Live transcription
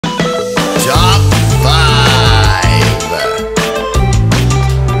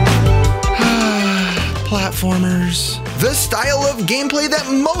gameplay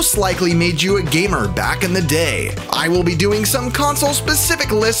that most likely made you a gamer back in the day. I will be doing some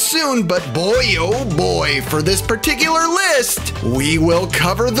console-specific lists soon, but boy oh boy, for this particular list, we will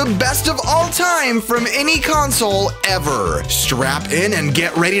cover the best of all time from any console ever. Strap in and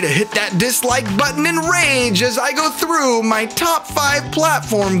get ready to hit that dislike button in rage as I go through my top 5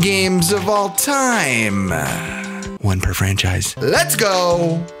 platform games of all time. One per franchise. Let's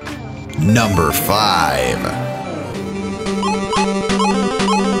go! Number 5.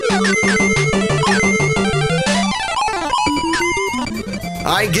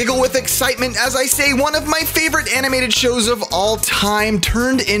 I giggle with excitement as I say one of my favorite animated shows of all time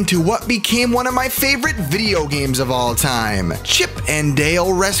turned into what became one of my favorite video games of all time. Chip and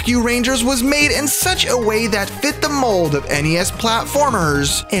Dale Rescue Rangers was made in such a way that fit the mold of NES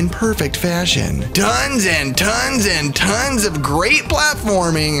platformers in perfect fashion. Tons and tons and tons of great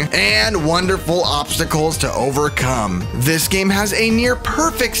platforming and wonderful obstacles to overcome. This game has a near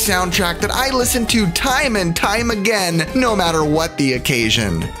perfect soundtrack that I listen to time and time again, no matter what the occasion.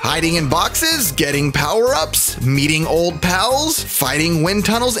 Hiding in boxes, getting power-ups, meeting old pals, fighting wind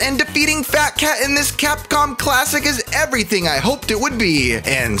tunnels, and defeating Fat Cat in this Capcom classic is everything I hoped it would be,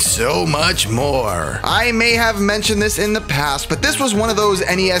 and so much more. I may have mentioned this in the past, but this was one of those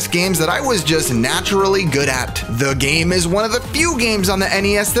NES games that I was just naturally good at. The game is one of the few games on the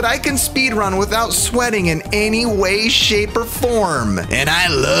NES that I can speedrun without sweating in any way, shape, or form, and I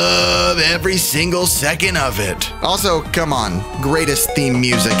love every single second of it. Also, come on, greatest theme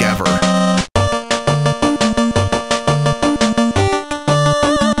music ever.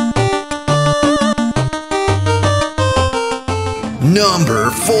 Number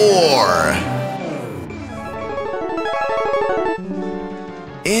 4.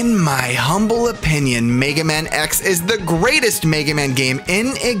 In my humble opinion, Mega Man X is the greatest Mega Man game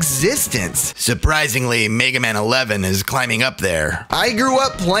in existence. Surprisingly, Mega Man 11 is climbing up there. I grew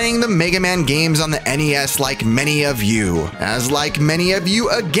up playing the Mega Man games on the NES like many of you. As like many of you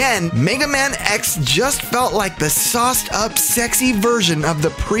again, Mega Man X just felt like the sauced up, sexy version of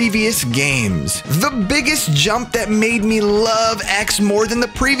the previous games. The biggest jump that made me love X more than the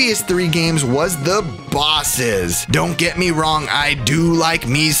previous 3 games was the bosses. Don't get me wrong, I do like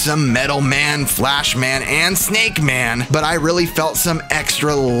me some Metal Man, Flash Man, and Snake Man, but I really felt some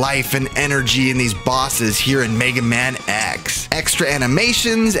extra life and energy in these bosses here in Mega Man X. Extra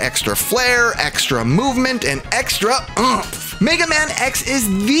animations, extra flair, extra movement, and extra oomph. Mega Man X is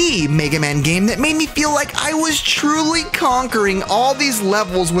the Mega Man game that made me feel like I was truly conquering all these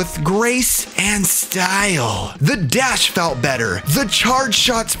levels with grace and style. The dash felt better, the charge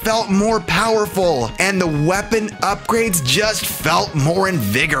shots felt more powerful, and the weapon upgrades just felt more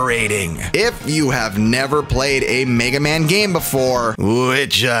invigorating. If you have never played a Mega Man game before,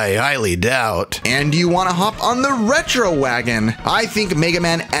 which I highly doubt, and you want to hop on the retro wagon, I think Mega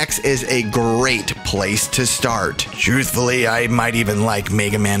Man X is a great place to start. Truthfully, I might even like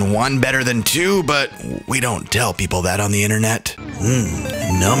Mega Man 1 better than 2, but we don't tell people that on the internet.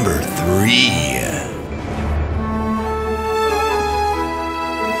 Number 3.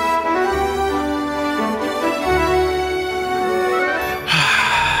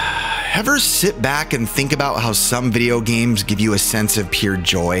 Ever sit back and think about how some video games give you a sense of pure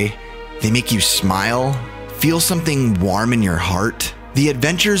joy? They make you smile, feel something warm in your heart? The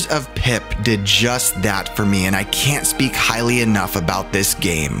Adventures of Pip did just that for me, and I can't speak highly enough about this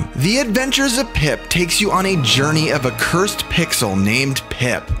game. The Adventures of Pip takes you on a journey of a cursed pixel named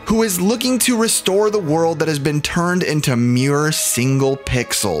Pip, who is looking to restore the world that has been turned into mere single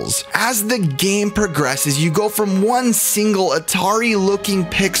pixels. As the game progresses, you go from one single Atari-looking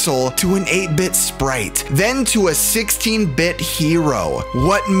pixel to an 8-bit sprite, then to a 16-bit hero.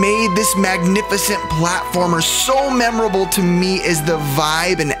 What made this magnificent platformer so memorable to me is the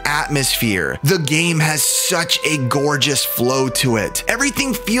vibe and atmosphere. The game has such a gorgeous flow to it.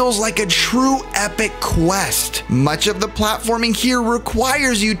 Everything feels like a true epic quest. Much of the platforming here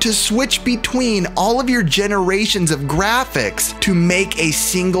requires you to switch between all of your generations of graphics to make a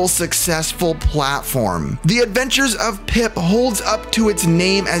single successful platform. The Adventures of Pip holds up to its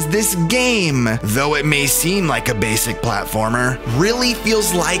name as this game, though it may seem like a basic platformer, really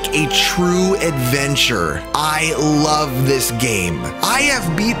feels like a true adventure. I love this game. I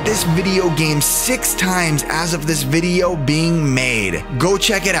have beat this video game 6 times as of this video being made. Go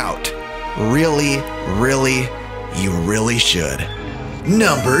check it out. Really, you really should.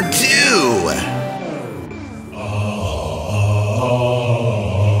 Number 2.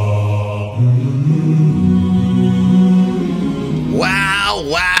 Wow,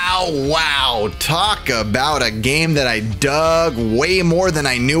 Wow. Talk about a game that I dug way more than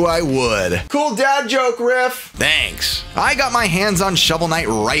I knew I would. Cool dad joke, Riff. Thanks. I got my hands on Shovel Knight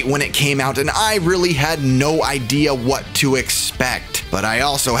right when it came out, and I really had no idea what to expect. But I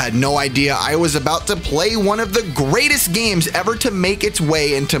also had no idea I was about to play one of the greatest games ever to make its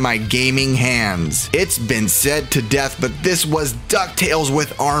way into my gaming hands. It's been said to death, but this was DuckTales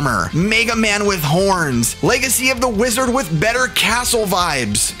with armor, Mega Man with horns, Legacy of the Wizard with better castle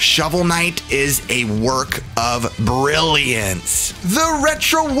vibes. Shovel Knight is a work of brilliance. The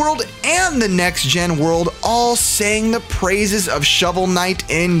retro world and the next gen world all sang the praises of Shovel Knight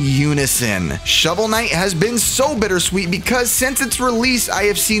in unison. Shovel Knight has been so bittersweet because since its release, I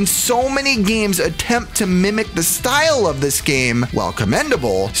have seen so many games attempt to mimic the style of this game. While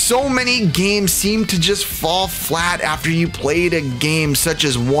commendable, so many games seem to just fall flat after you played a game such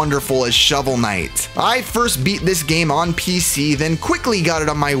as wonderful as Shovel Knight. I first beat this game on PC, then quickly got it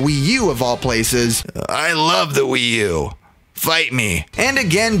on my Wii U of all places. I love the Wii U. Fight me. And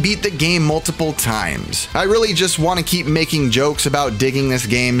again beat the game multiple times. I really just want to keep making jokes about digging this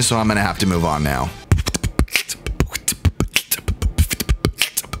game, so I'm gonna have to move on now.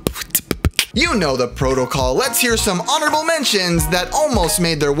 You know the protocol. Let's hear some honorable mentions that almost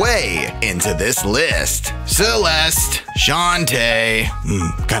made their way into this list. Celeste, Shantae,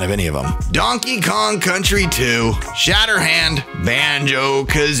 kind of any of them. Donkey Kong Country 2, Shatterhand,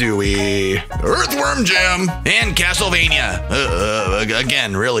 Banjo-Kazooie, Earthworm Jim, and Castlevania.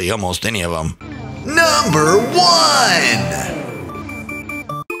 Again, really, almost any of them. Number 1!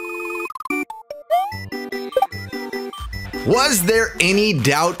 Was there any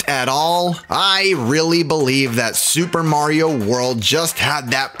doubt at all? I really believe that Super Mario World just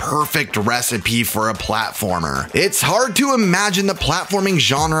had that perfect recipe for a platformer. It's hard to imagine the platforming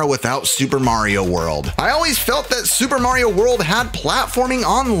genre without Super Mario World. I always felt that Super Mario World had platforming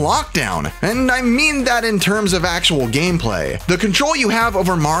on lockdown, and I mean that in terms of actual gameplay. The control you have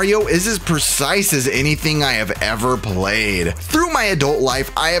over Mario is as precise as anything I have ever played. Through my adult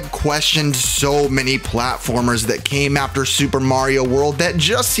life, I have questioned so many platformers that came after Super Mario World that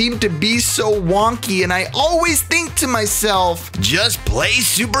just seem to be so wonky, and I always think to myself, just play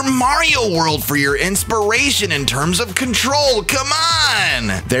Super Mario World for your inspiration in terms of control, come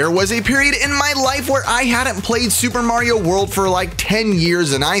on! There was a period in my life where I hadn't played Super Mario World for like 10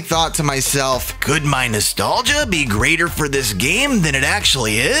 years, and I thought to myself, could my nostalgia be greater for this game than it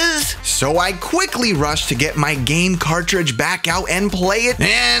actually is? So I quickly rushed to get my game cartridge back out and play it,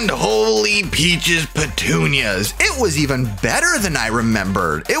 and holy peaches petunias, it was even better than I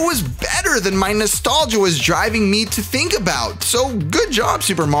remembered. It was better than my nostalgia was driving me to think about. So good job,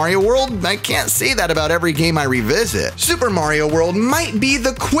 Super Mario World. I can't say that about every game I revisit. Super Mario World might be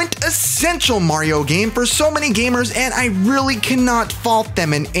the quintessential Mario game for so many gamers, and I really cannot fault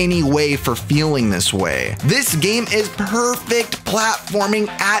them in any way for feeling this way. This game is perfect platforming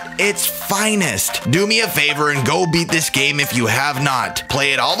at its finest. Do me a favor and go beat this game if you have not.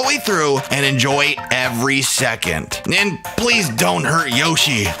 Play it all the way through and enjoy every second. And please don't hurt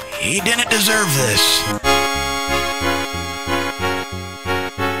Yoshi. He didn't deserve this.